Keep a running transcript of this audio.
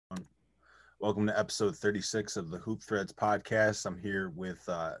Welcome to episode 36 of the Hoop Threads podcast. I'm here with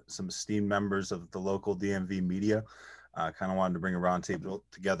some esteemed members of the local DMV media. Kind of wanted to bring a roundtable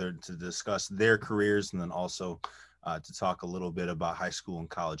together to discuss their careers and then also to talk a little bit about high school and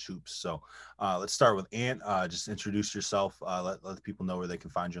college hoops. So let's start with Ant. Just introduce yourself. Let people know where they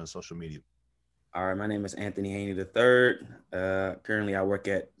can find you on social media. All right, my name is Anthony Haynie III. Currently, I work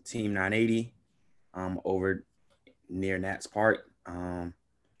at Team 980 over near Nats Park.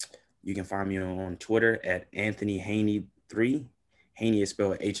 You can find me on Twitter at Anthony Haynie3. Haynie is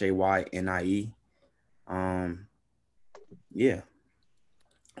spelled Haynie. Yeah,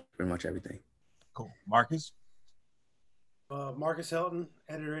 pretty much everything. Cool. Marcus? Marcus Helton,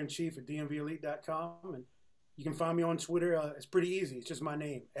 editor-in-chief at DMVElite.com. And you can find me on Twitter. It's pretty easy. It's just my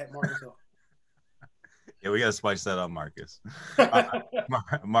name, at Marcus Helton. Yeah, we got to spice that up, Marcus.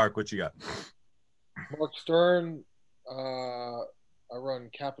 Marc, what you got? Mark Stern. I run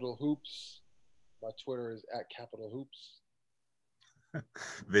Capital Hoops. My Twitter is at Capital Hoops.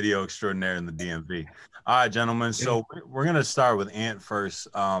 Video extraordinaire in the DMV. All right, gentlemen. So we're going to start with Ant first.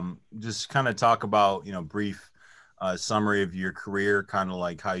 Just kind of talk about, brief summary of your career, kind of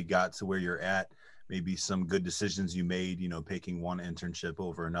like how you got to where you're at, maybe some good decisions you made, picking one internship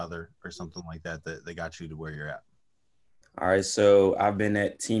over another or something like that got you to where you're at. All right, so I've been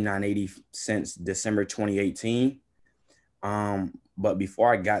at Team 980 since December 2018. But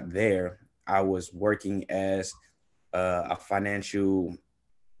before I got there, I was working as a financial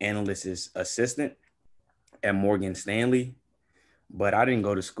analyst's assistant at Morgan Stanley. But I didn't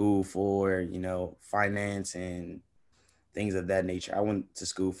go to school for, finance and things of that nature. I went to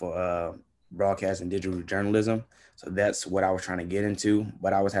school for broadcast and digital journalism. So that's what I was trying to get into.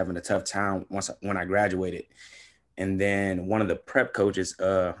 But I was having a tough time when I graduated. And then one of the prep coaches,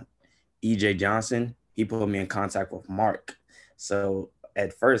 E.J. Johnson, he put me in contact with Marc. So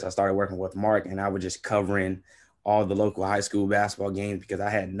at first I started working with Marc, and I was just covering all the local high school basketball games because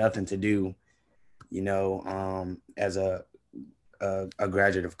I had nothing to do, as a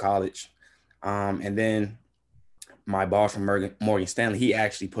graduate of college. And then my boss from Morgan Stanley, he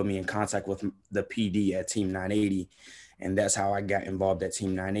actually put me in contact with the PD at Team 980. And that's how I got involved at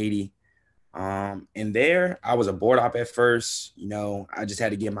Team 980. And there I was a board op at first. I just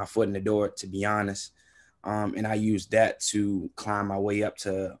had to get my foot in the door, to be honest. And I used that to climb my way up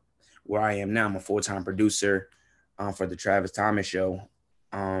to where I am now. I'm a full-time producer for the Travis Thomas Show.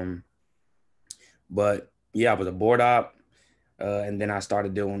 But yeah, I was a board op. And then I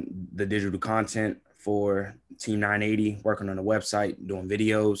started doing the digital content for Team 980, working on the website, doing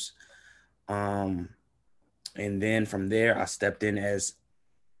videos. And then from there, I stepped in as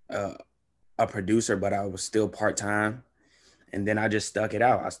a producer, but I was still part-time. And then I just stuck it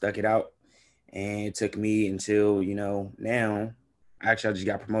out. And it took me until, now, actually, I just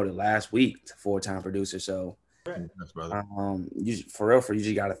got promoted last week to full-time producer. So, you just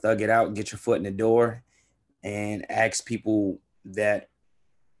got to thug it out, get your foot in the door, and ask people that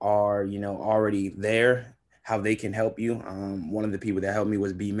are, already there, how they can help you. One of the people that helped me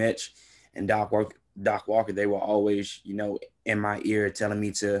was B. Mitch and Doc Walker. They were always, in my ear telling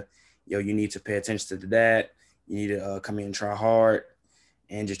me to, you need to pay attention to that. You need to come in and try hard.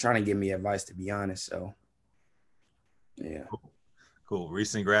 And just trying to give me advice, to be honest. So, yeah. Cool.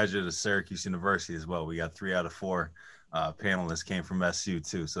 Recent graduate of Syracuse University as well. We got 3 out of 4 panelists came from SU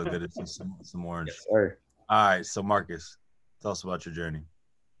too. So good to see some orange. Yes, sir. All right. So Marcus, tell us about your journey.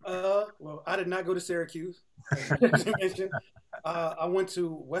 Well, I did not go to Syracuse. I went to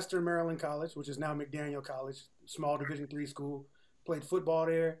Western Maryland College, which is now McDaniel College, small Division III school. Played football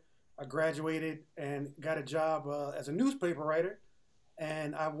there. I graduated and got a job as a newspaper writer.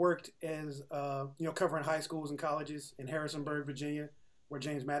 And I worked as, covering high schools and colleges in Harrisonburg, Virginia, where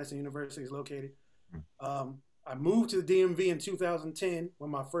James Madison University is located. I moved to the DMV in 2010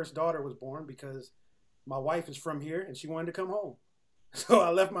 when my first daughter was born because my wife is from here and she wanted to come home. So I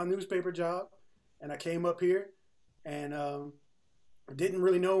left my newspaper job and I came up here and didn't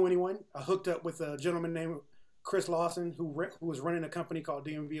really know anyone. I hooked up with a gentleman named Chris Lawson who was running a company called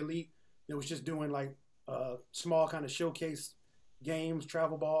DMV Elite that was just doing like small kind of showcase games,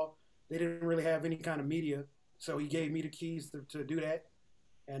 travel ball. They didn't really have any kind of media. So he gave me the keys to do that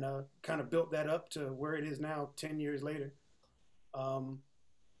and kind of built that up to where it is now 10 years later. What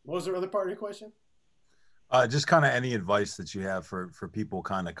was the other part of your question? Just kind of any advice that you have for people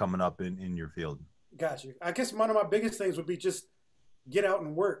kind of coming up in your field. Got you. I guess one of my biggest things would be just get out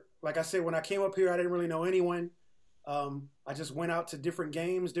and work. Like I said, when I came up here, I didn't really know anyone. I just went out to different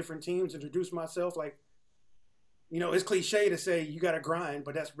games, different teams, introduced myself. Like, it's cliche to say you got to grind,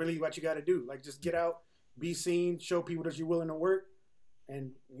 but that's really what you got to do. Like, just get out, be seen, show people that you're willing to work,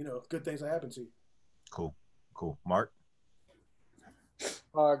 and good things will happen to you. Cool. Marc?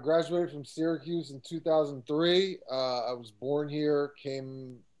 Graduated from Syracuse in 2003. I was born here,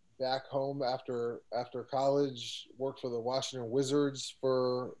 came back home after college, worked for the Washington Wizards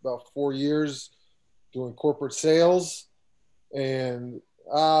for about 4 years doing corporate sales, and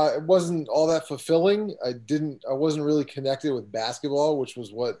it wasn't all that fulfilling. I wasn't really connected with basketball, which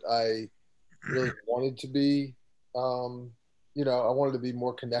was what I really wanted to be. I wanted to be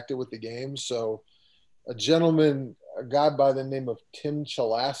more connected with the game. So a guy by the name of Tim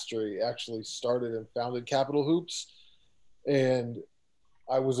Chalastri actually started and founded Capital Hoops. And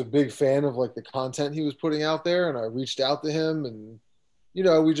I was a big fan of like the content he was putting out there. And I reached out to him and,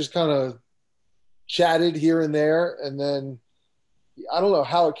 we just kind of chatted here and there. And then I don't know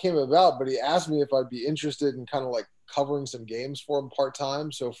how it came about, but he asked me if I'd be interested in kind of like covering some games for him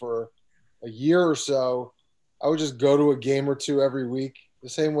part-time. So for a year or so, I would just go to a game or two every week. The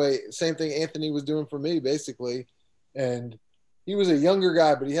same thing Anthony was doing for me, basically. And he was a younger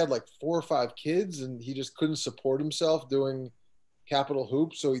guy, but he had like 4 or 5 kids, and he just couldn't support himself doing Capital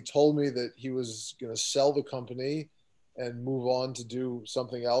Hoops. So he told me that he was going to sell the company and move on to do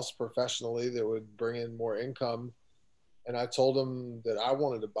something else professionally that would bring in more income. And I told him that I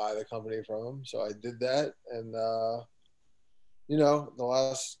wanted to buy the company from him. So I did that. And, the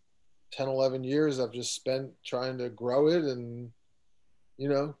last 10, 11 years I've just spent trying to grow it and,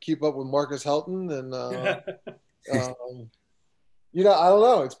 keep up with Marcus Helton. And, I don't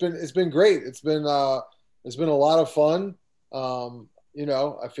know. It's been great. It's been a lot of fun.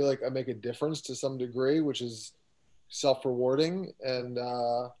 I feel like I make a difference to some degree, which is self-rewarding. And,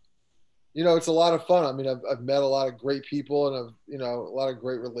 it's a lot of fun. I mean, I've met a lot of great people, and I've, a lot of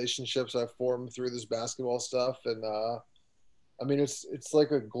great relationships I've formed through this basketball stuff. And, it's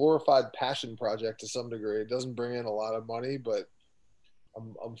like a glorified passion project to some degree. It doesn't bring in a lot of money, but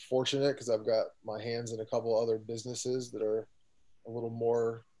I'm fortunate because I've got my hands in a couple other businesses that are a little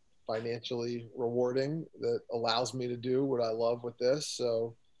more financially rewarding that allows me to do what I love with this.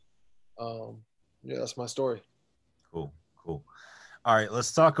 So, that's my story. Cool. All right,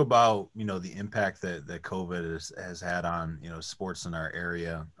 let's talk about, the impact that COVID has had on, sports in our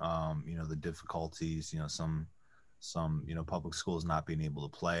area, the difficulties, some public schools not being able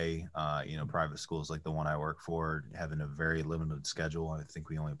to play, private schools like the one I work for having a very limited schedule. I think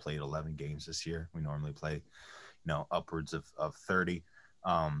we only played 11 games this year. We normally play, upwards of 30.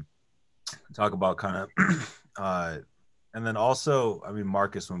 Talk about kind of, and then also,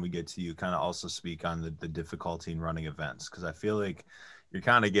 Marcus, when we get to you, kind of also speak on the difficulty in running events, because I feel like you're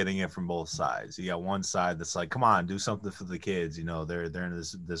kind of getting it from both sides. You got one side that's like, come on, do something for the kids. They're in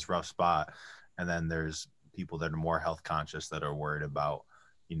this rough spot. And then there's people that are more health conscious that are worried about,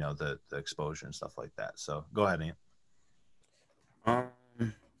 the exposure and stuff like that. So go ahead, Ant.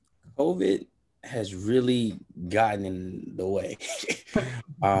 COVID has really gotten in the way.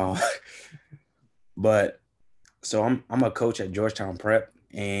 But so I'm a coach at Georgetown Prep,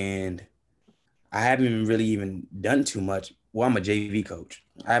 and I haven't really even done too much. Well, I'm a JV coach.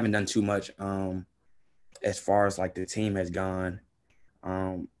 I haven't done too much as far as like the team has gone.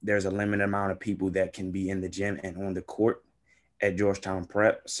 There's a limited amount of people that can be in the gym and on the court at Georgetown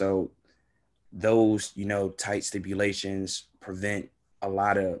Prep. So those, tight stipulations prevent a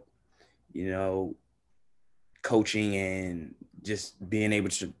lot of, coaching and just being able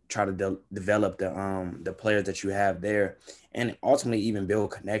to try to develop the players that you have there, and ultimately even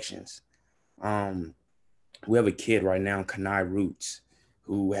build connections. We have a kid right now, Kanai Roots,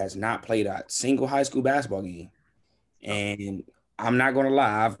 who has not played a single high school basketball game. And I'm not going to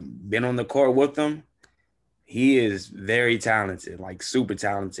lie, I've been on the court with him. He is very talented, like super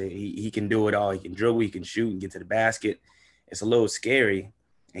talented. He can do it all. He can dribble, he can shoot, and get to the basket. It's a little scary.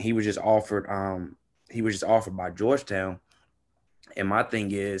 And he was just offered by Georgetown. And my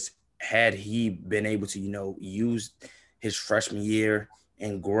thing is, had he been able to, use his freshman year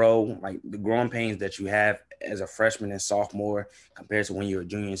and grow, like the growing pains that you have as a freshman and sophomore compared to when you're a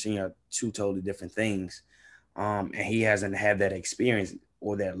junior and senior are two totally different things. And he hasn't had that experience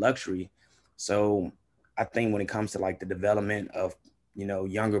or that luxury. So I think when it comes to like the development of,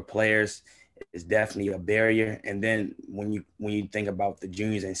 younger players, is definitely a barrier. And then when you think about the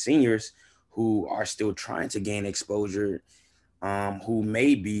juniors and seniors who are still trying to gain exposure, who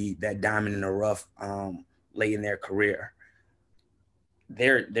may be that diamond in the rough late in their career,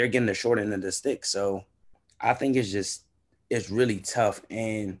 they're getting the short end of the stick. So I think it's really tough.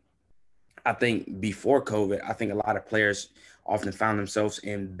 And I think before COVID, I think a lot of players often found themselves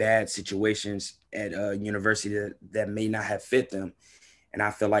in bad situations at a university that may not have fit them. And I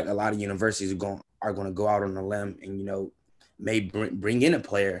feel like a lot of universities are going to go out on a limb and, may bring in a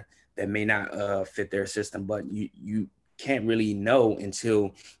player that may not fit their system, but you can't really know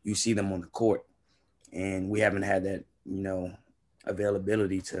until you see them on the court. And we haven't had that,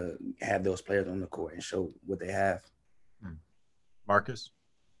 availability to have those players on the court and show what they have. Marcus?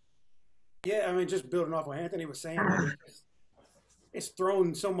 Yeah, I mean, just building off what Anthony was saying, like it's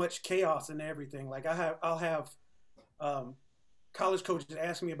thrown so much chaos into everything. Like I'll have college coaches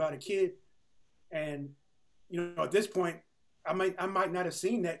ask me about a kid, and at this point, I might not have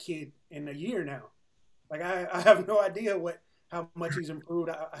seen that kid in a year now. Like I have no idea how much he's improved.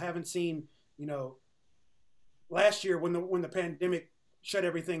 I haven't seen, last year when the pandemic shut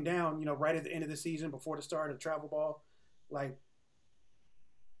everything down, right at the end of the season before the start of travel ball, like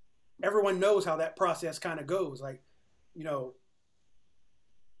everyone knows how that process kind of goes. Like,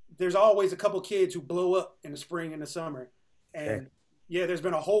 there's always a couple kids who blow up in the spring and the summer. And yeah, there's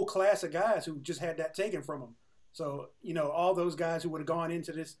been a whole class of guys who just had that taken from them. So, all those guys who would have gone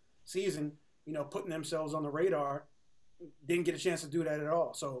into this season, putting themselves on the radar, didn't get a chance to do that at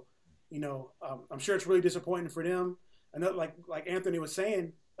all. So, I'm sure it's really disappointing for them. And like Anthony was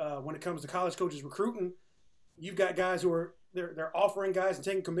saying, when it comes to college coaches recruiting, you've got guys who are they're offering guys and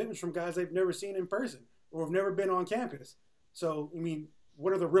taking commitments from guys they've never seen in person or have never been on campus. So, I mean,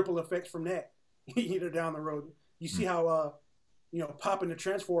 what are the ripple effects from that? Down the road, you see how popping the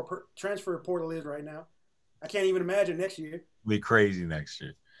transfer portal is right now. I can't even imagine next year. It'll be crazy next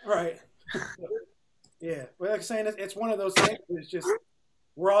year. Right. Yeah. Well, like I'm saying, it's one of those things. It's just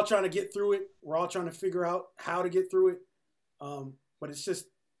we're all trying to get through it. We're all trying to figure out how to get through it. But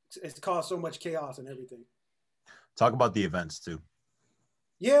it's caused so much chaos and everything. Talk about the events too.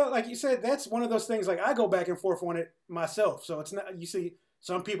 Yeah, like you said, that's one of those things. Like I go back and forth on it myself. So it's not. You see,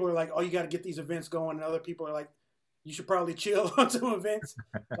 some people are like, "Oh, you got to get these events going," and other people are like, "You should probably chill on some events."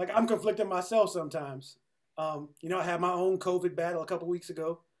 Like I'm conflicted myself sometimes. I had my own COVID battle a couple weeks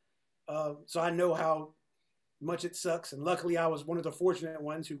ago, so I know how much it sucks. And luckily, I was one of the fortunate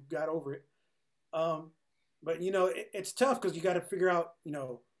ones who got over it. But it's tough because you got to figure out,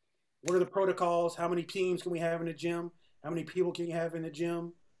 what are the protocols? How many teams can we have in the gym? How many people can you have in the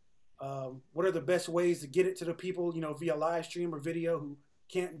gym? What are the best ways to get it to the people, via live stream or video who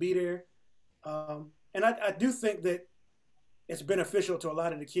can't be there? And I do think that it's beneficial to a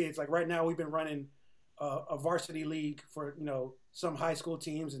lot of the kids. Like right now, we've been running a varsity league for, some high school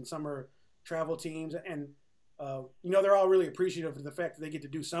teams and some are travel teams. And, they're all really appreciative of the fact that they get to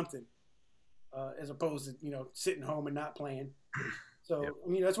do something as opposed to, sitting home and not playing. So, Yep. I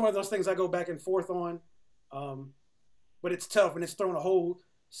mean, that's one of those things I go back and forth on. But it's tough, and it's thrown a whole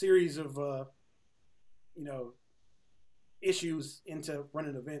series of, issues into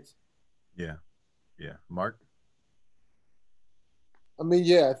running events. Yeah. Yeah. Marc? I mean,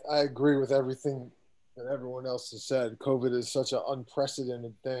 yeah, I agree with everything that everyone else has said. COVID is such an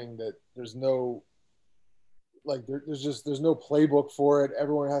unprecedented thing that there's no, there's no playbook for it.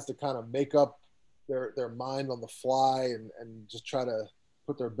 Everyone has to kind of make up their mind on the fly and just try to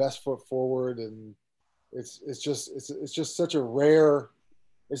put their best foot forward. And it's just such a rare,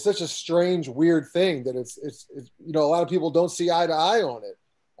 it's such a strange, weird thing that it's a lot of people don't see eye to eye on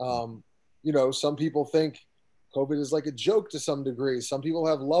it. Some people think COVID is like a joke to some degree. Some people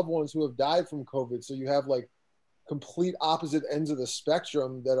have loved ones who have died from COVID. So you have like complete opposite ends of the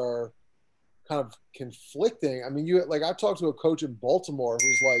spectrum that are kind of conflicting. I mean, I talked to a coach in Baltimore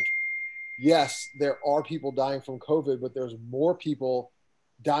who's like, yes, there are people dying from COVID, but there's more people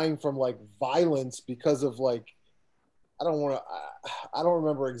dying from like violence because of like, I don't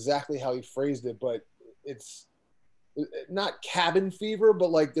remember exactly how he phrased it, but it's not cabin fever,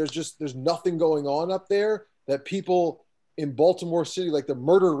 but like there's nothing going on up there that people in Baltimore City, like the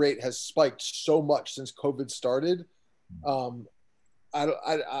murder rate has spiked so much since COVID started. I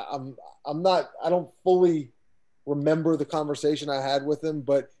don't fully remember the conversation I had with him,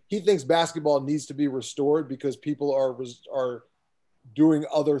 but he thinks basketball needs to be restored because people are doing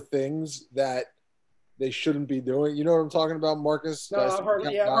other things that they shouldn't be doing. You know what I'm talking about, Marcus? No, I've heard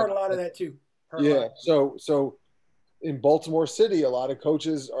a lot of that too. Yeah. So in Baltimore City, a lot of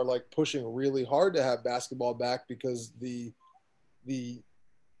coaches are like pushing really hard to have basketball back because the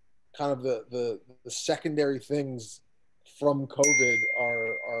kind of the secondary things from COVID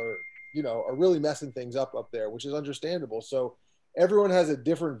are really messing things up there, which is understandable. So everyone has a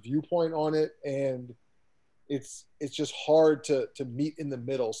different viewpoint on it, and it's just hard to meet in the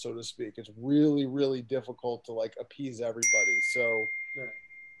middle, so to speak. It's really, really difficult to like appease everybody. So Right.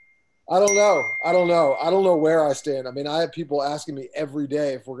 I don't know. I don't know where I stand. I mean, I have people asking me every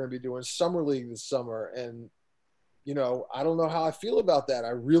day if we're going to be doing summer league this summer. And, I don't know how I feel about that. I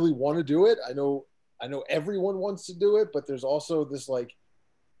really want to do it. I know I know everyone wants to do it, but there's also this like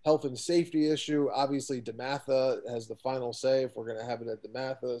health and safety issue. Obviously, DeMatha has the final say if we're going to have it at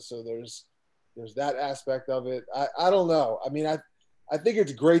DeMatha. So there's that aspect of it. I don't know. I mean, I think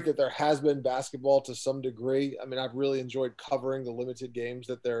it's great that there has been basketball to some degree. I mean, I've really enjoyed covering the limited games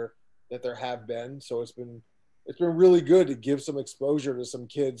that there have been. So it's been really good to give some exposure to some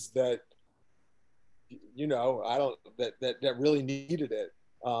kids that, you know, that really needed it.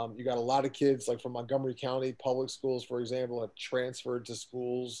 You got a lot of kids like from Montgomery County public schools, for example, have transferred to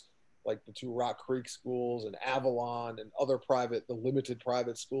schools like the two Rock Creek schools and Avalon and other the limited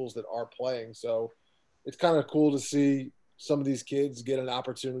private schools that are playing. So it's kind of cool to see some of these kids get an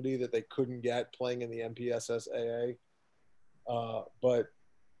opportunity that they couldn't get playing in the MPSSAA. But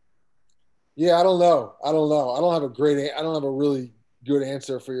yeah, I don't know. I don't have a really good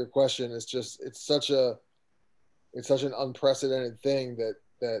answer for your question. It's just, it's such an unprecedented thing that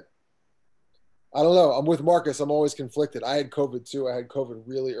I don't know. I'm with Marcus. I'm always conflicted. I had COVID too. I had COVID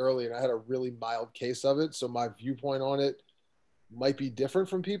really early and I had a really mild case of it. So my viewpoint on it might be different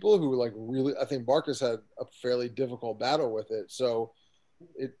from people who like really, I think Marcus had a fairly difficult battle with it. So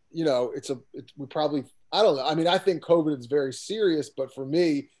it, you know, we probably, I don't know. I mean, I think COVID is very serious, but for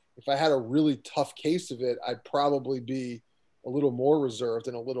me, if I had a really tough case of it, I'd probably be a little more reserved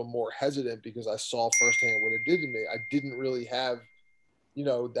and a little more hesitant because I saw firsthand what it did to me. I didn't really have, you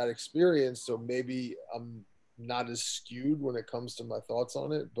know, that experience. So maybe I'm not as skewed when it comes to my thoughts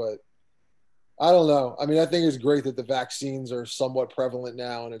on it, but I don't know. I mean, I think it's great that the vaccines are somewhat prevalent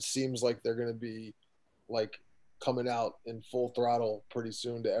now, and it seems like they're going to be like coming out in full throttle pretty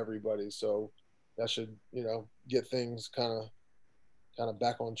soon to everybody. So that should, you know, get things kind of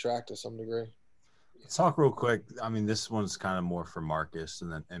back on track to some degree. Let's talk real quick. I mean, this one's kind of more for Marcus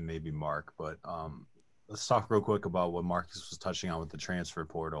and maybe Marc, but let's talk real quick about what Marcus was touching on with the transfer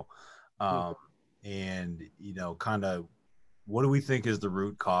portal. And, you know, kind of what do we think is the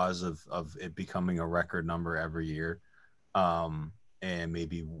root cause of it becoming a record number every year? And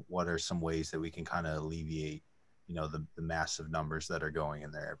maybe what are some ways that we can kind of alleviate, you know, the massive numbers that are going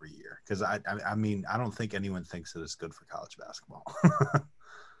in there every year? Because I mean, I don't think anyone thinks that it's good for college basketball.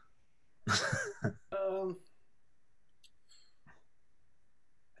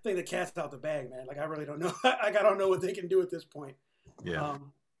 I think the cat's out the bag, man. Like, I really don't know. I don't know what they can do at this point. Yeah.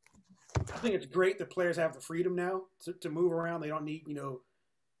 I think it's great that players have the freedom now to move around. They don't need, you know,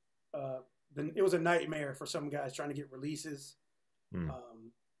 it was a nightmare for some guys trying to get releases.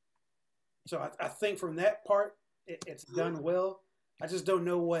 So I think from that part, it's done well. I just don't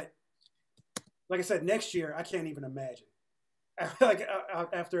know what, like I said, next year, I can't even imagine. Like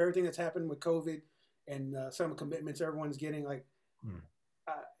after everything that's happened with COVID and some commitments everyone's getting, like,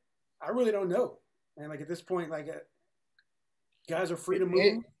 I really don't know. And like at this point, like guys are free to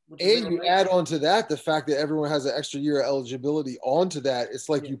move. And you add on to that the fact that everyone has an extra year of eligibility onto that. It's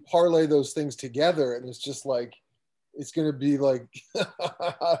like you parlay those things together, and it's just like it's going to be like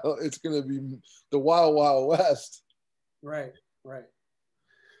it's going to be the wild, wild west. Right.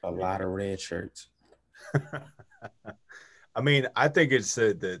 A lot of red shirts. I mean, I think it's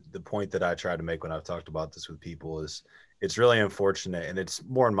the point that I try to make when I've talked about this with people is it's really unfortunate, and it's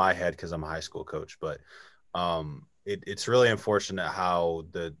more in my head because I'm a high school coach, but it's really unfortunate how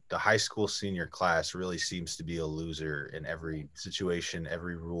the high school senior class really seems to be a loser in every situation,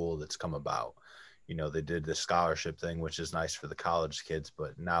 every rule that's come about. You know, they did the scholarship thing, which is nice for the college kids,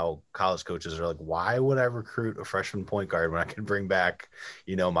 but now college coaches are like, why would I recruit a freshman point guard when I can bring back,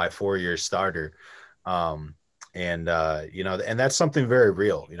 you know, my 4-year starter? And you know, and that's something very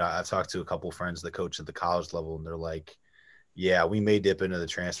real. You know, I've talked to a couple of friends that coach at the college level, and they're like, yeah, we may dip into the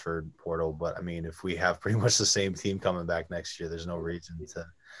transfer portal, but I mean, if we have pretty much the same team coming back next year, there's no reason to,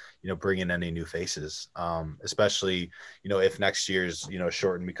 you know, bring in any new faces, especially, you know, if next year's, you know,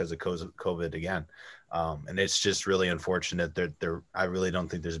 shortened because of COVID again. And it's just really unfortunate that I really don't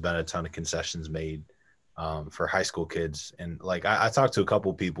think there's been a ton of concessions made for high school kids. And like, I talked to a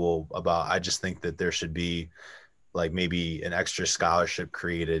couple people about, I just think that there should be like maybe an extra scholarship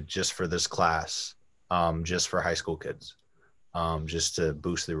created just for this class, just for high school kids. Just to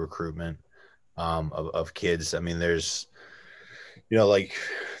boost the recruitment of kids. I mean, there's, you know, like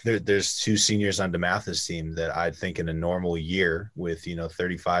there's 2 seniors on DeMatha's team that I think in a normal year with, you know,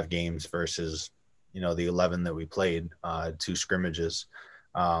 35 games versus, you know, the 11 that we played, 2 scrimmages,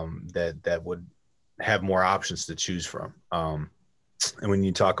 that would have more options to choose from. And when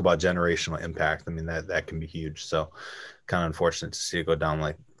you talk about generational impact, I mean, that can be huge. So kind of unfortunate to see it go down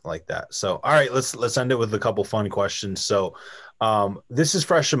like that. So, all right, let's end it with a couple fun questions. So this is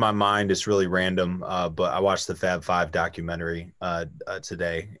fresh in my mind. It's really random, but I watched the Fab Five documentary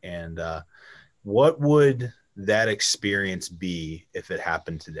today, and what would that experience be if it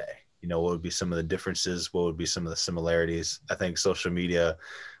happened today? You know, what would be some of the differences? What would be some of the similarities? I think social media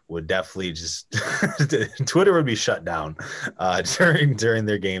would definitely just Twitter would be shut down during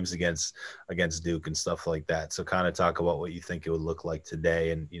their games against Duke and stuff like that. So kind of talk about what you think it would look like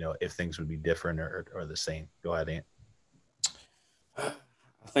today, and you know, if things would be different or the same. Go ahead, Ant.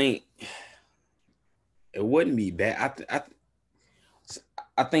 I think it wouldn't be bad.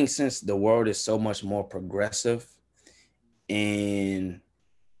 I think since the world is so much more progressive in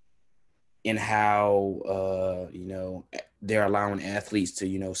how you know, they're allowing athletes to,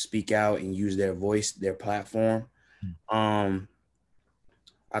 you know, speak out and use their voice, their platform. I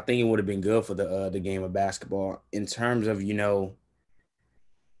think it would have been good for the game of basketball in terms of, you know.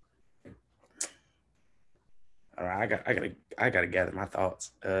 All right, I gotta gather my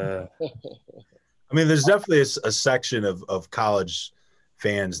thoughts. I mean, there's definitely a section of college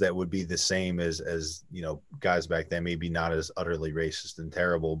fans that would be the same as you know, guys back then, maybe not as utterly racist and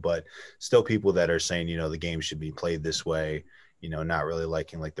terrible, but still people that are saying, you know, the game should be played this way, you know, not really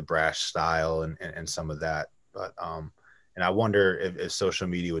liking like the brash style and some of that. But and I wonder if social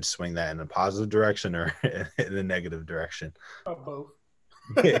media would swing that in a positive direction or in a negative direction. Both.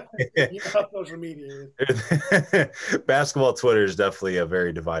 You know how social media is. Basketball Twitter is definitely a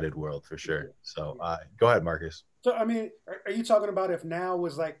very divided world for sure. So go ahead, Marcus. So, I mean, are you talking about if now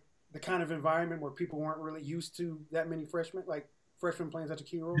was like the kind of environment where people weren't really used to that many freshmen, like freshmen playing such a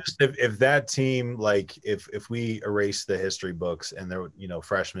key role? Just if that team, like if we erase the history books and there, you know,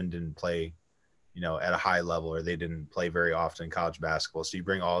 freshmen didn't play, you know, at a high level, or they didn't play very often in college basketball. So you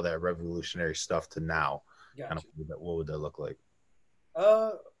bring all that revolutionary stuff to now. Gotcha. Kind of, what would that look like?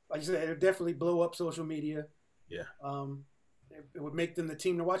 Like you said, it would definitely blow up social media. Yeah. It would make them the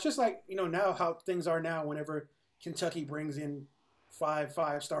team to watch. Just like, you know, now how things are now whenever Kentucky brings in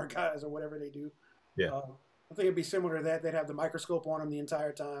five-star guys or whatever they do. Yeah. I think it'd be similar to that. They'd have the microscope on them the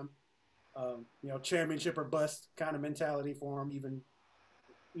entire time. You know, championship or bust kind of mentality for them,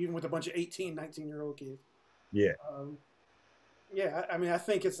 even with a bunch of 18, 19-year-old kids. Yeah. Yeah, I mean, I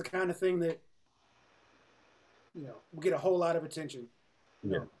think it's the kind of thing that, you know, will get a whole lot of attention,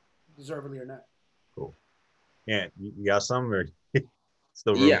 you know, deservedly or not. Cool. Yeah, you got some or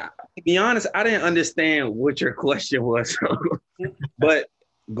still room? Yeah, to be honest, I didn't understand what your question was. But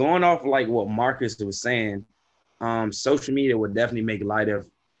going off like what Marcus was saying, social media would definitely make light of,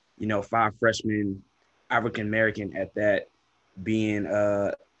 you know, 5 freshmen, African American at that, being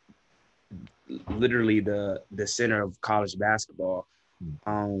literally the center of college basketball.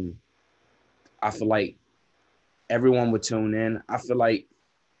 I feel like everyone would tune in. I feel like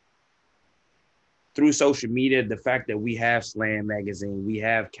through social media, the fact that we have Slam Magazine, we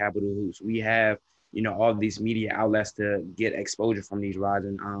have Capital Hoops, we have, you know, all these media outlets to get exposure from these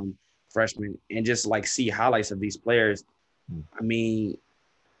rising freshmen and just like see highlights of these players. I mean,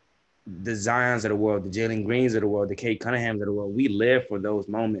 the Zions of the world, the Jalen Greens of the world, the Kate Cunninghams of the world, we live for those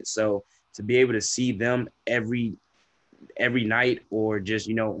moments. So to be able to see them every night or just,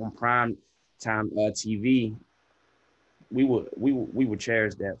 you know, on prime time TV, we would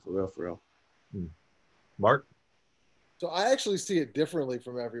cherish that for real. Marc? So I actually see it differently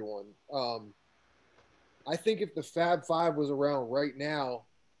from everyone. I think if the Fab Five was around right now,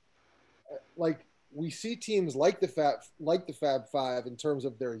 like we see teams like the Fab Five in terms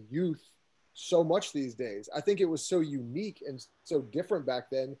of their youth so much these days. I think it was so unique and so different back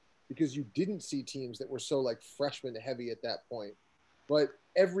then because you didn't see teams that were so like freshman heavy at that point. But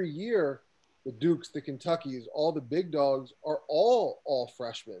every year, the Dukes, the Kentuckys, all the big dogs are all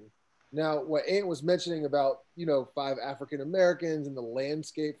freshmen. Now, what Ant was mentioning about, you know, 5 African Americans and the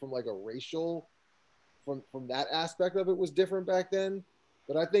landscape from like a racial, from that aspect of it was different back then.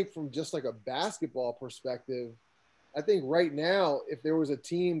 But I think from just like a basketball perspective, I think right now, if there was a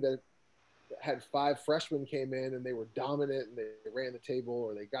team that had 5 freshmen came in and they were dominant and they ran the table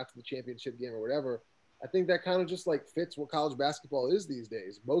or they got to the championship game or whatever, I think that kind of just like fits what college basketball is these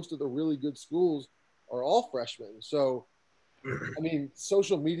days. Most of the really good schools are all freshmen. So, I mean,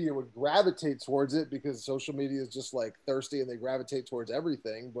 social media would gravitate towards it because social media is just like thirsty and they gravitate towards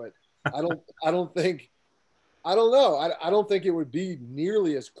everything. But I don't think it would be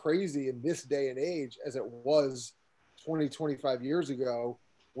nearly as crazy in this day and age as it was 20, 25 years ago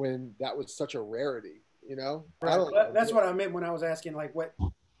when that was such a rarity, you know? That's what I meant when I was asking like what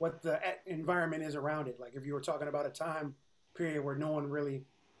the environment is around it. Like if you were talking about a time period where no one really,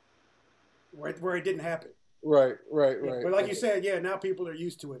 where it didn't happen. Right. But like you said, now people are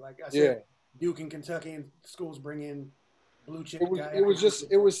used to it. Like I said, Duke and Kentucky and schools bring in blue chip guys.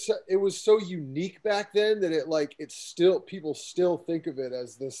 It was so unique back then that people still think of it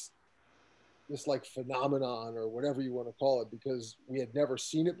as this, this like phenomenon or whatever you want to call it, because we had never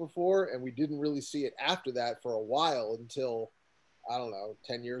seen it before, and we didn't really see it after that for a while until, I don't know,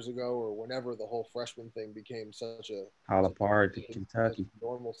 10 years ago or whenever the whole freshman thing became such a Apart to Kentucky.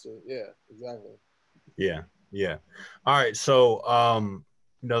 normalcy. Yeah, exactly. Yeah. Yeah. All right. So,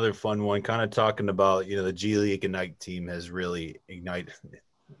 another fun one, kind of talking about, the G League Ignite team has really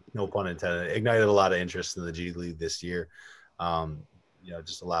no pun intended, ignited a lot of interest in the G League this year.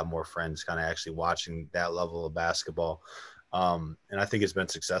 Just a lot more friends kind of actually watching that level of basketball. And I think it's been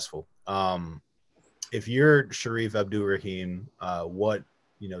successful. If you're Sharif Abdul-Rahim, what,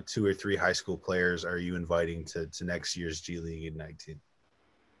 2 or 3 high school players are you inviting to next year's G League Ignite team?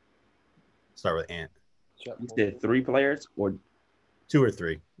 Start with Ant. You said 3 players or 2 or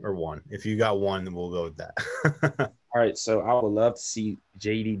 3 or 1. If you got 1, then we'll go with that. All right, so I would love to see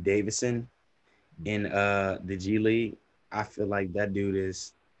JD Davison in the G League. I feel like that dude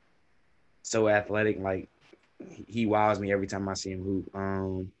is so athletic. Like, he wows me every time I see him hoop.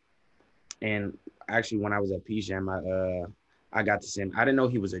 And actually, when I was at Peace Jam, I got to see him. I didn't know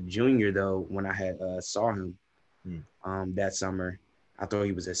he was a junior though when I had saw him that summer. I thought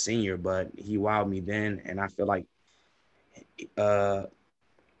he was a senior, but he wowed me then, and I feel like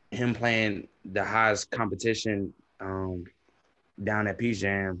him playing the highest competition down at Peace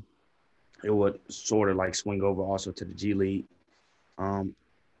Jam, it would sort of like swing over also to the G League. I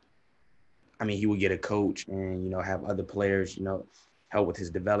mean, he would get a coach and, have other players, help with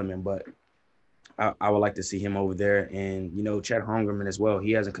his development. But I would like to see him over there. And, Chet Hongerman as well.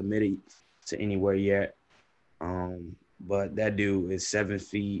 He hasn't committed to anywhere yet. But that dude is 7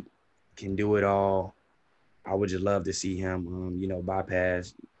 feet, can do it all. I would just love to see him,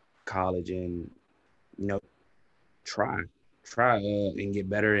 bypass college and, try and get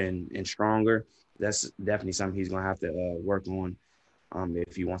better and stronger. That's definitely something he's going to have to work on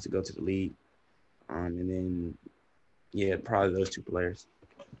if he wants to go to the league. And then, yeah, probably those 2 players.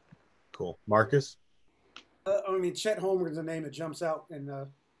 Cool. Marcus? Chet Holmgren is a name that jumps out. And,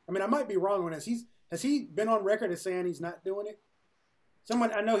 I might be wrong on this. Has he been on record as saying he's not doing it?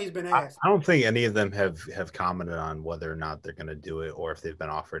 I know he's been asked. I don't think any of them have commented on whether or not they're going to do it or if they've been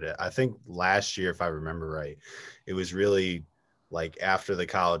offered it. I think last year, if I remember right, it was really like after the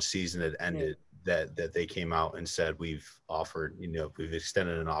college season had ended that they came out and said, we've offered, we've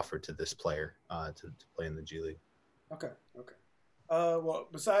extended an offer to this player to play in the G League. Okay. Well,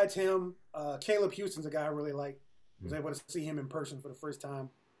 besides him, Caleb Houston's a guy I really like. I was able to see him in person for the first time,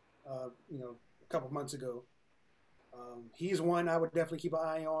 a couple of months ago. He's one I would definitely keep an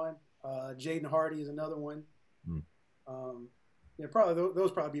eye on. Jaden Hardy is another one. Probably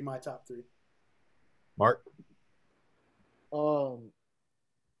those probably be my top 3. Marc?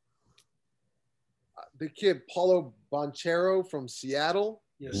 The kid Paulo Banchero from Seattle.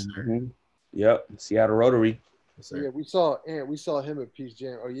 Yes. Mm-hmm. Yep, Seattle Rotary. Yes, yeah, we saw him at Peace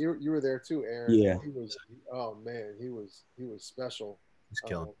Jam. Oh, you were there too, Aaron. Yeah. He was special. He's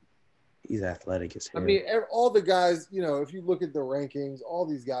killing. He's athletic as hell. I mean, all the guys, if you look at the rankings, all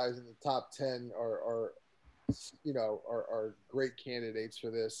these guys in the top 10 are great candidates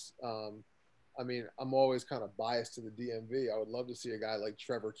for this. I'm always kind of biased to the DMV. I would love to see a guy like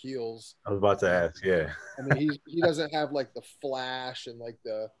Trevor Keels. I was about to ask, yeah. He doesn't have like the flash and like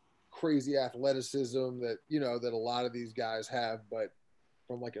the crazy athleticism that that a lot of these guys have, but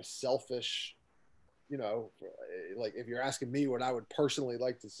from like a selfish, like if you're asking me what I would personally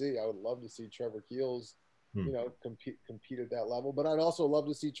like to see, I would love to see Trevor Keels, compete at that level. But I'd also love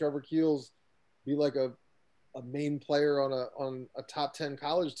to see Trevor Keels be like a main player on a top 10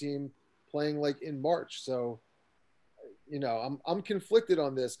 college team playing like in March. So, I'm conflicted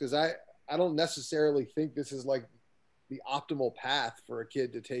on this because I don't necessarily think this is like the optimal path for a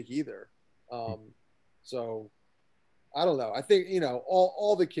kid to take either. So I don't know. I think,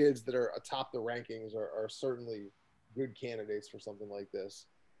 all the kids that are atop the rankings are certainly good candidates for something like this.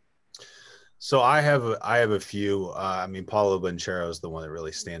 So I have a few. Paulo Banchero is the one that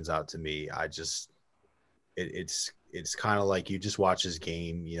really stands out to me. It's kind of like you just watch his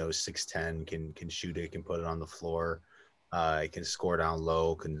game. 6'10", can shoot it, can put it on the floor, can score down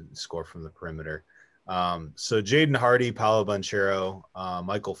low, can score from the perimeter. So Jaden Hardy, Paulo Banchero,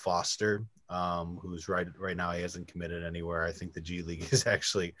 Michael Foster, who's right now he hasn't committed anywhere. I think the G League is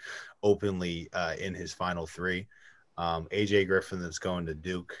actually openly in his final 3. AJ Griffin that's going to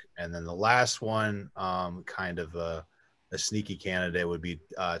Duke, and then the last one, kind of a sneaky candidate would be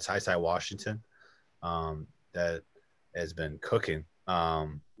Ty Washington, that has been cooking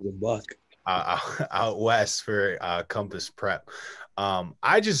the buck out west for Compass Prep.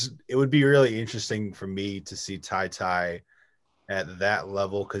 It would be really interesting for me to see Ty at that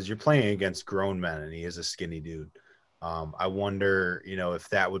level, because you're playing against grown men and he is a skinny dude. I wonder, if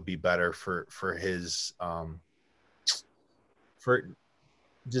that would be better for his for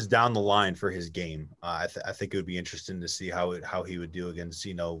just down the line for his game. I think it would be interesting to see how he would do against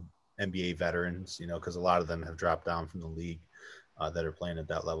NBA veterans, because a lot of them have dropped down from the league that are playing at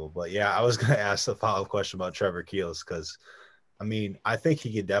that level. But yeah, I was going to ask a follow-up question about Trevor Keels, because I think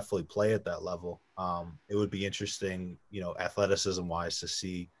he could definitely play at that level. It would be interesting, athleticism wise, to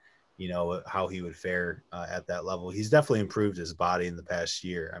see, how he would fare at that level. He's definitely improved his body in the past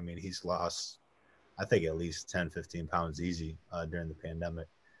year. He's lost, I think, at least 10, 15 pounds easy during the pandemic.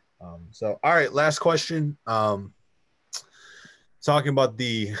 So, all right, last question. Talking about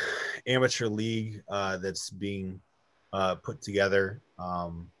the amateur league that's being put together.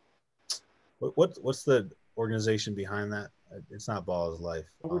 What's the organization behind that? It's not Ball is Life.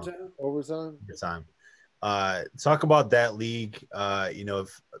 Overtime. Talk about that league.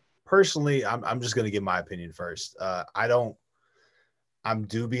 If personally, I'm just going to give my opinion first. I'm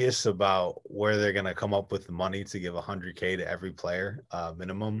dubious about where they're going to come up with the money to give $100K to every player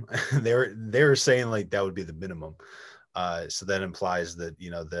minimum. They're saying like that would be the minimum. So that implies that,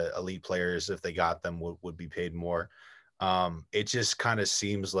 the elite players, if they got them, would be paid more. It just kind of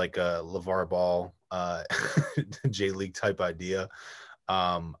seems like a LeVar Ball J League type idea.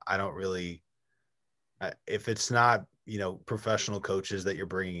 I don't really, if it's not, professional coaches that you're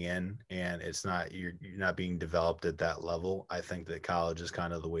bringing in and it's not, you're not being developed at that level, I think that college is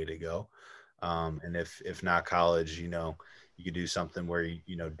kind of the way to go. And if not college, you could do something where,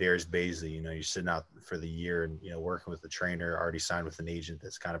 Darius Baisley, you're sitting out for the year and, working with the trainer, already signed with an agent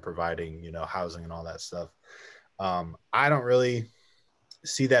that's kind of providing, housing and all that stuff. I don't really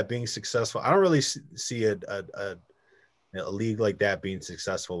see that being successful. I don't really see a league like that being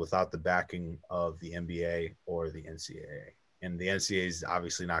successful without the backing of the NBA or the NCAA. And the NCAA is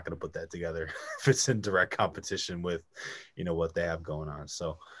obviously not going to put that together if it's in direct competition with, what they have going on.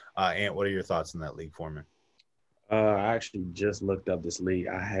 So, Ant, what are your thoughts on that league, Foreman? I actually just looked up this league.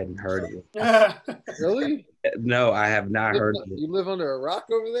 I hadn't heard of it. Really? No, I have not heard of it. You live under a rock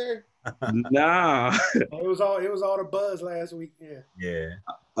over there? Nah. It was all the buzz last week. Yeah.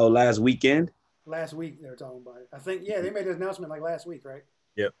 Oh, last weekend? Last week they were talking about it. I think they made an announcement like last week, right?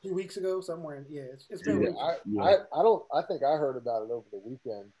 Yep. 2 weeks ago, somewhere. Yeah, it's been weeks. I think I heard about it over the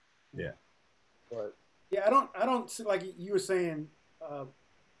weekend. Yeah. But yeah, I don't see, like you were saying,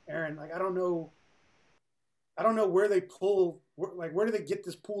 Aaron. Like I don't know where they pull. Where do they get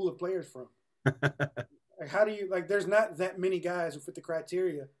this pool of players from? Like how do you There's not that many guys who fit the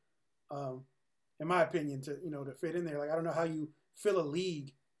criteria, in my opinion, to fit in there. Like I don't know how you fill a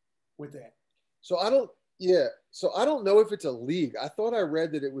league with that. So I don't know if it's a league. I thought I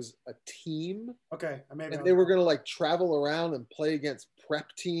read that it was a team. Okay, and they were going to travel around and play against prep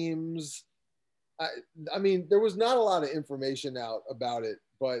teams. I mean, there was not a lot of information out about it,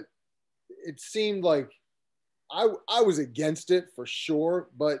 but it seemed like I was against it for sure,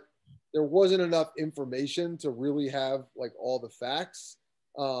 but there wasn't enough information to really have all the facts.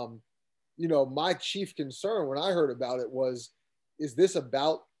 My chief concern when I heard about it was, is this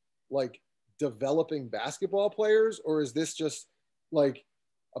about developing basketball players, or is this just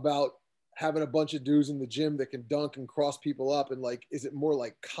about having a bunch of dudes in the gym that can dunk and cross people up, and is it more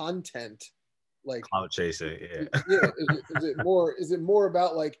content, cloud chasing? Is it more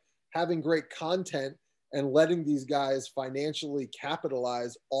about having great content and letting these guys financially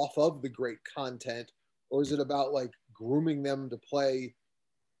capitalize off of the great content, or is it about grooming them to play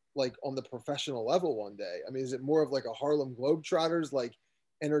on the professional level one day? I mean, is it more of a Harlem Globetrotters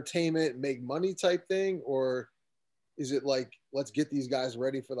entertainment, make money type thing, or is it let's get these guys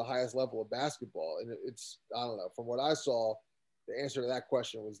ready for the highest level of basketball? And it's, I don't know, from what I saw, the answer to that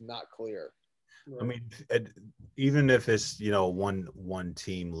question was not clear. I mean, even if it's one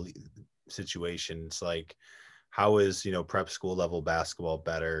team situation, it's how is prep school level basketball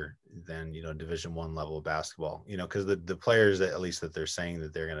better than Division I level basketball? Because the players that, at least that they're saying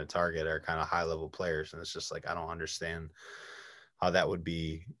that they're going to target, are kind of high level players, and it's just I don't understand how that would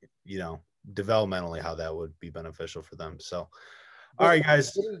be, developmentally, how that would be beneficial for them. So, all right,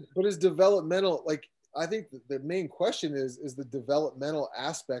 guys. But is developmental, I think the main question is the developmental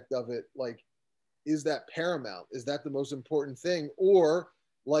aspect of it, is that paramount? Is that the most important thing? Or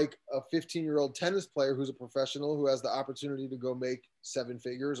a 15-year-old tennis player who's a professional, who has the opportunity to go make 7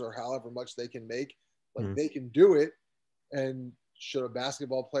 figures or however much they can make, they can do it. And should a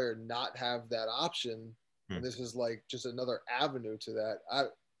basketball player not have that option? And this is just another avenue to that. I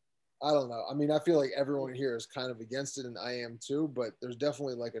don't know. I mean, I feel like everyone here is kind of against it, and I am too, but there's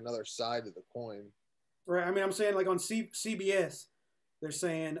definitely another side to the coin. Right. I mean, I'm saying like on CBS, they're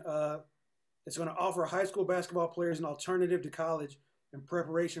saying it's going to offer high school basketball players an alternative to college in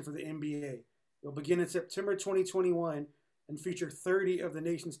preparation for the NBA. It'll begin in September 2021 and feature 30 of the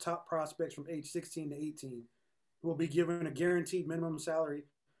nation's top prospects from age 16 to 18, who will be given a guaranteed minimum salary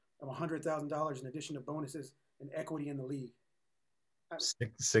of $100,000 in addition to bonuses and equity in the league.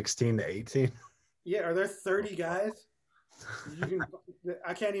 16 to 18. Yeah, are there 30 guys?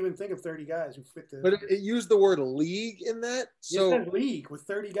 I can't even think of 30 guys who fit the. But it used the word league in that. So it says league with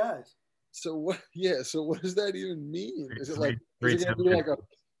 30 guys. So what? Yeah. So what does that even mean? Is it like? Three Is it gonna be like a?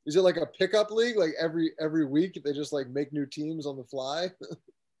 Is it like a pickup league? Like every week they just like make new teams on the fly?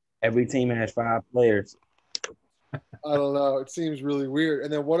 Every team has 5 players. I don't know. It seems really weird.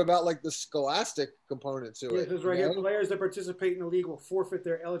 And then what about like the scholastic component to it? This right here. Players that participate in the league will forfeit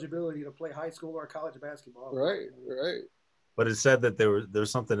their eligibility to play high school or college basketball. Right. Right. But it said that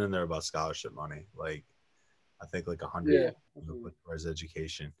there's something in there about scholarship money, like I think like 100 towards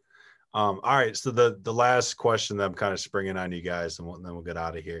education. All right, so the last question that I'm kind of springing on you guys, and then we'll get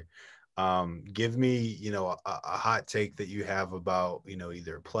out of here. Give me, a hot take that you have about,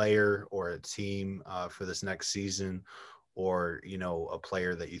 either a player or a team for this next season, or a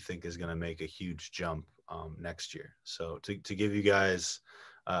player that you think is going to make a huge jump next year. So to give you guys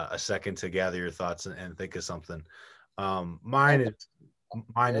a second to gather your thoughts and think of something. Mine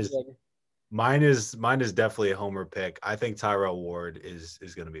is definitely a homer pick. I think Tyrell Ward is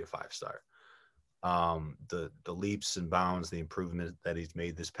going to be a 5-star. The leaps and bounds, the improvement that he's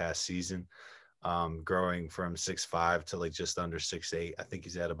made this past season, growing from 6'5" to like just under 6'8". I think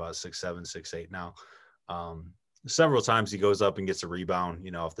he's at about 6'7", 6'8" now. Several times he goes up and gets a rebound,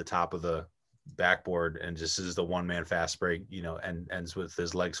 off the top of the backboard and just is the one-man fast break, and ends with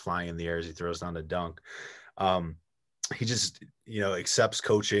his legs flying in the air as he throws down a dunk. He just, accepts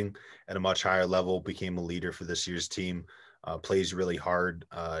coaching at a much higher level, became a leader for this year's team, plays really hard,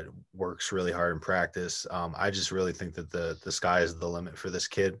 works really hard in practice. I just really think that the sky is the limit for this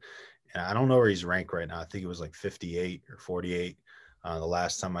kid. And I don't know where he's ranked right now. I think it was like 58 or 48 the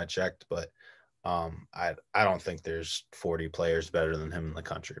last time I checked, but I don't think there's 40 players better than him in the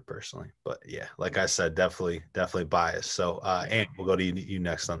country personally. But yeah, like I said, definitely biased. So Ant, we'll go to you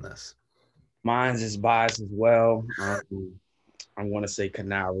next on this. Mine's is biased as well. I want to say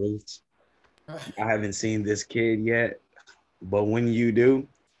Kanai Roots. I haven't seen this kid yet, but when you do,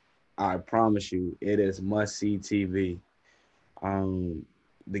 I promise you, it is must-see TV.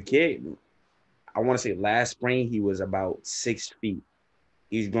 The kid, I want to say last spring, he was about 6 feet.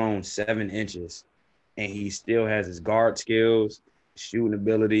 He's grown 7 inches, and he still has his guard skills, shooting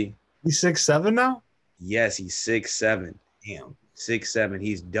ability. He's 6'7" now? Yes, he's 6'7". Damn. 6'7".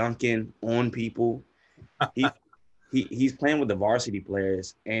 He's dunking on people. He's playing with the varsity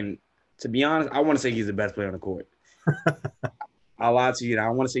players, and to be honest, I want to say he's the best player on the court. I'll lie to you. I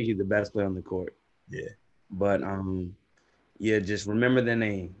want to say he's the best player on the court. Yeah. But just remember the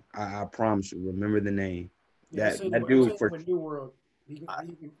name. I promise you, remember the name. Yeah, that dude for New World.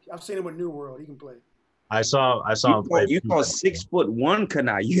 I've seen him with New World. He can play. I saw him play. You saw 6'1"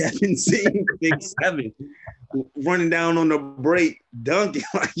 Kanai. You haven't seen 6'7" running down on the break, dunking.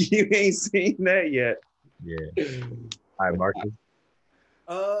 Like you ain't seen that yet. Yeah. All right, Marcus.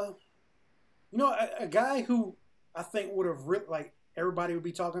 A guy who I think would have like everybody would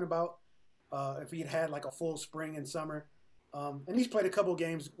be talking about if he had like a full spring and summer. And he's played a couple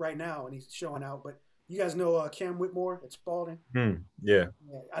games right now and he's showing out. But you guys know Cam Whitmore at Spalding? Yeah.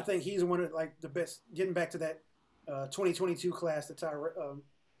 I think he's one of like the best. Getting back to that 2022 class that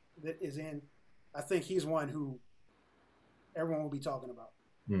that is in, I think he's one who everyone will be talking about.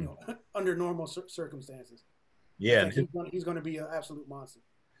 Under normal circumstances. Yeah, he's going to be an absolute monster.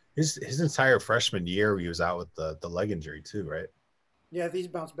 His entire freshman year, he was out with the leg injury too, right? Yeah, he's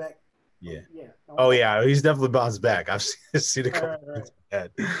bounced back. Yeah. Yeah. Oh yeah, he's definitely bounced back. I've seen a couple. Right.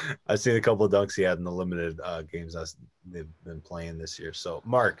 I've seen a couple of dunks he had in the limited games they've been playing this year. So,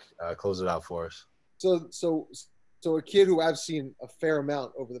 Mark, close it out for us. So a kid who I've seen a fair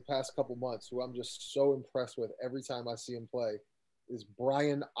amount over the past couple months, who I'm just so impressed with every time I see him play, is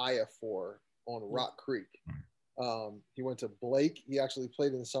Brian Iafor on Rock Creek. He went to Blake. He actually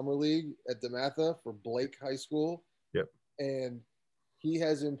played in the summer league at DeMatha for Blake High School. Yep. And he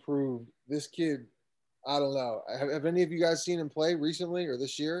has improved. This kid, I don't know. Have any of you guys seen him play recently or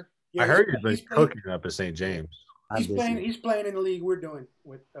this year? Yeah, I heard he's been cooking up at St. James. He's playing in the league we're doing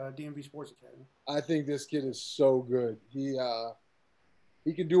with DMV Sports Academy. I think this kid is so good. He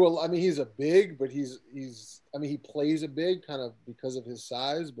can do a. I mean, he's a big, but he's. I mean, he plays a big kind of because of his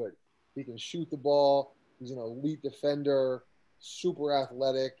size, but he can shoot the ball. He's an elite defender. super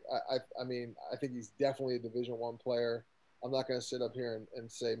athletic. I mean, I think he's definitely a Division I player. I'm not going to sit up here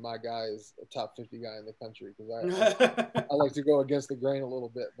and say my guy is a top 50 guy in the country because I like to go against the grain a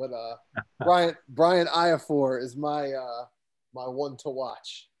little bit. But Brian Iafor is my my one to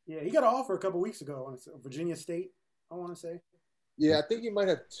watch. Yeah, he got an offer a couple weeks ago on Virginia State, I want to say. Yeah, I think he might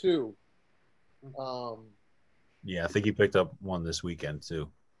have two. Yeah, I think he picked up one this weekend too.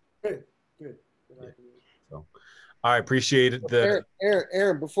 Good. Yeah. So, I appreciate it.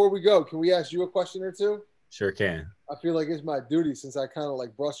 Aaron, before we go, can we ask you a question or two? Sure can. I feel like it's my duty since I kind of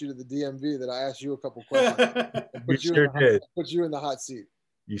like brought you to the DMV that I asked you a couple questions. Put you in the hot seat.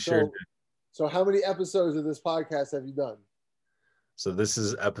 You sure did. So how many episodes of this podcast have you done? So this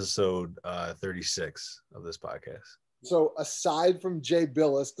is episode 36 of this podcast. So aside from Jay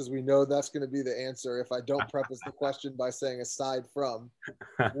Billis, because we know that's going to be the answer if I don't preface the question by saying aside from,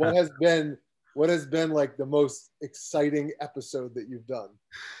 what has been like the most exciting episode that you've done?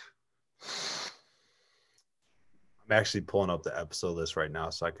 I'm actually pulling up the episode list right now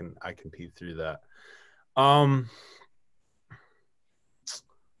so I can peek through that.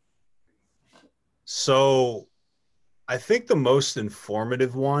 So I think the most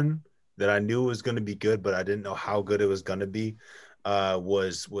informative one that I knew was going to be good, but I didn't know how good it was going to be,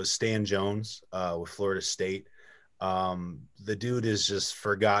 was Stan Jones with Florida State. The dude is just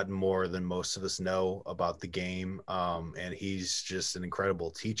forgotten more than most of us know about the game, and he's just an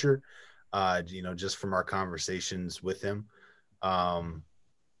incredible teacher. Just from our conversations with him,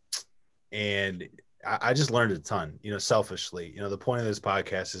 and I just learned a ton. Selfishly, the point of this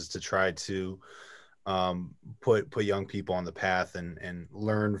podcast is to try to put young people on the path and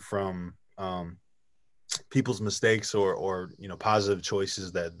learn from people's mistakes or positive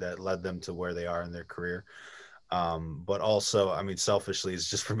choices that led them to where they are in their career. But also, I mean, selfishly, it's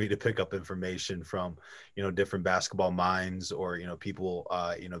just for me to pick up information from, different basketball minds or, people,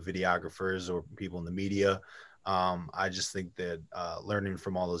 videographers or people in the media. I just think that learning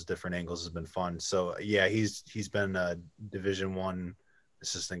from all those different angles has been fun. So yeah, he's been a Division I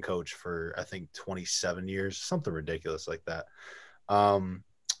assistant coach for I think 27 years, something ridiculous like that. And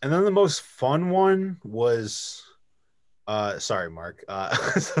then the most fun one was sorry, Mark.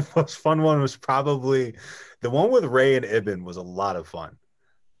 The most fun one was probably the one with Ray and Ibn. Was a lot of fun.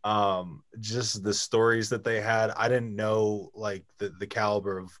 Just the stories that they had. I didn't know like the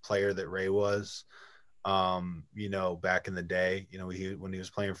caliber of player that Ray was. Back in the day, when he was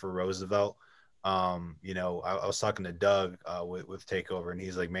playing for Roosevelt. I was talking to Doug with Takeover, and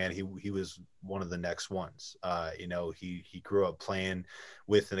he's like, man, he was one of the next ones. He grew up playing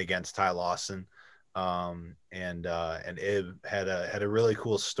with and against Ty Lawson. And Ib had a really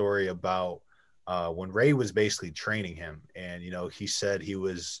cool story about when Ray was basically training him, and he said he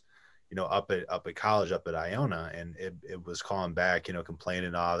was up at college up at Iona, and it was calling back,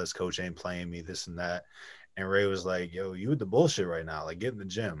 complaining, this coach ain't playing me, this and that. And Ray was like, yo, you with the bullshit right now, like get in the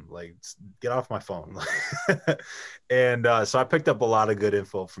gym, like get off my phone. And so I picked up a lot of good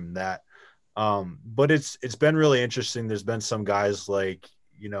info from that. But it's been really interesting. There's been some guys like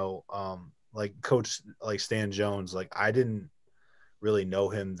Coach like Stan Jones. Like I didn't really know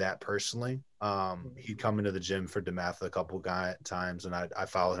him that personally. He'd come into the gym for DeMatha a couple times, and I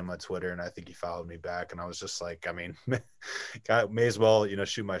followed him on Twitter, and I think he followed me back, and I was just like, I mean, may as well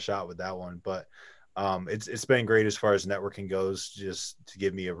shoot my shot with that one. But it's been great as far as networking goes, just to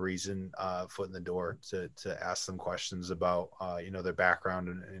give me a reason, foot in the door to ask them questions about their background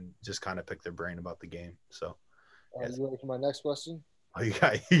and just kind of pick their brain about the game. So you ready for my next question? Oh, you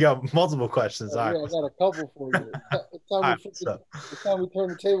got multiple questions. Yeah, I got a couple for you. It's time we turn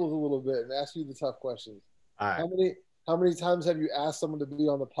the tables a little bit and ask you the tough questions. All right. How many times have you asked someone to be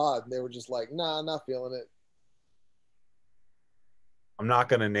on the pod and they were just like, nah, I'm not feeling it? I'm not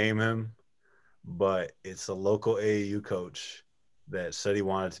going to name him, but it's a local AAU coach that said he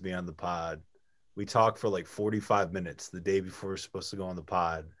wanted to be on the pod. We talked for like 45 minutes the day before we were supposed to go on the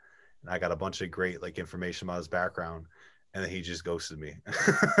pod, and I got a bunch of great information about his background. And then he just ghosted me.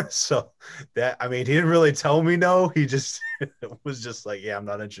 So he didn't really tell me no. He just was just like, yeah, I'm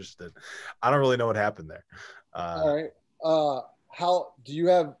not interested. I don't really know what happened there. All right. How do you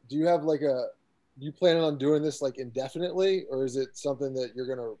plan on doing this like indefinitely, or is it something that you're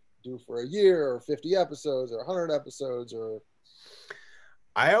going to do for a year or 50 episodes or 100 episodes or?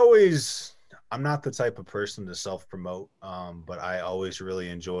 I'm not the type of person to self-promote, but I always really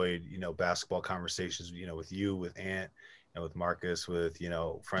enjoyed, basketball conversations, with you, with Ant, with Marcus, with,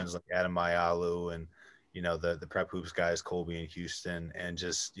 friends like Adam Ayalu and, the Prep Hoops guys, Colby and Houston, and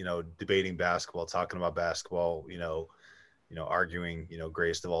just, debating basketball, talking about basketball, arguing,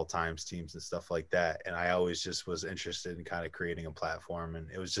 greatest of all times teams and stuff like that. And I always just was interested in kind of creating a platform. And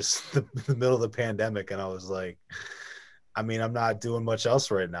it was just the middle of the pandemic. And I was like, I mean, I'm not doing much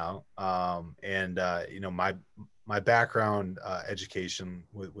else right now. My background education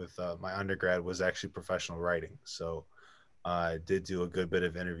with my undergrad was actually professional writing. So I did do a good bit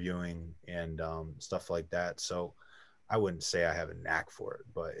of interviewing and stuff like that. So I wouldn't say I have a knack for it,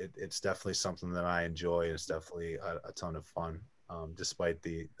 but it's definitely something that I enjoy. It's definitely a ton of fun, despite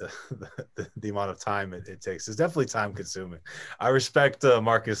the amount of time it takes. It's definitely time consuming. I respect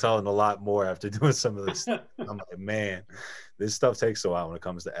Marcus Helton a lot more after doing some of this. I'm like, man, this stuff takes a while when it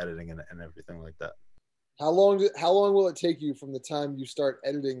comes to editing and everything like that. How long will it take you from the time you start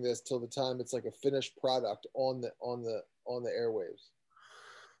editing this till the time it's like a finished product on the airwaves?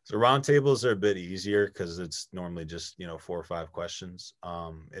 So roundtables are a bit easier because it's normally just, 4 or 5 questions.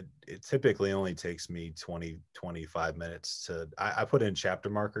 It typically only takes me 25 minutes I put in chapter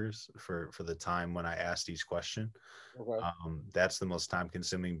markers for the time when I asked each question. Okay. That's the most time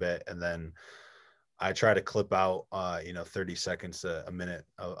consuming bit. And then I try to clip out, 30 seconds, a minute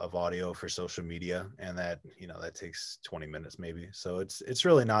of audio for social media. And that takes 20 minutes maybe. So it's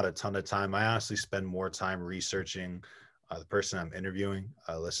really not a ton of time. I honestly spend more time researching the person I'm interviewing,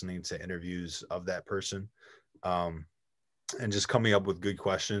 listening to interviews of that person, and just coming up with good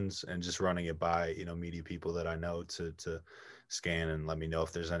questions and just running it by, media people that I know to scan and let me know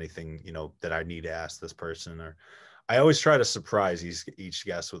if there's anything, that I need to ask this person. Or I always try to surprise each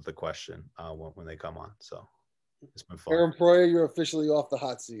guest with the question when they come on. So it's been fun. Aaron Proyer, you're officially off the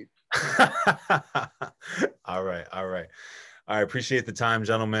hot seat. All right. I appreciate the time,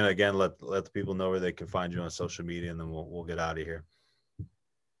 gentlemen. Again, let the people know where they can find you on social media, and then we'll get out of here.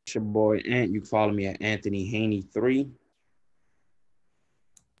 It's your boy Ant. You can follow me at Anthony Haynie 3.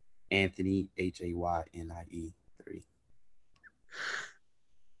 Anthony Haynie 3.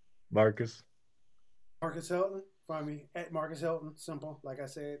 Marcus Helton. Find me at Marcus Helton. Simple, like I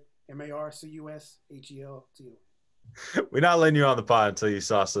said, MarcusHelton. We're not letting you on the pod until you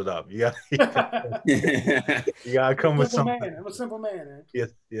sauce it up. You gotta come with something. I'm a simple man, man.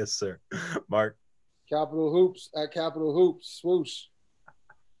 Yes, sir. Marc. Capital Hoops at Capital Hoops. Swoosh.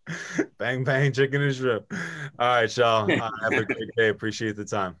 Bang, bang, chicken and shrimp. All right, y'all. Have a great day. Appreciate the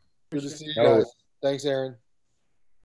time. Good to see you guys. Thanks, Aaron.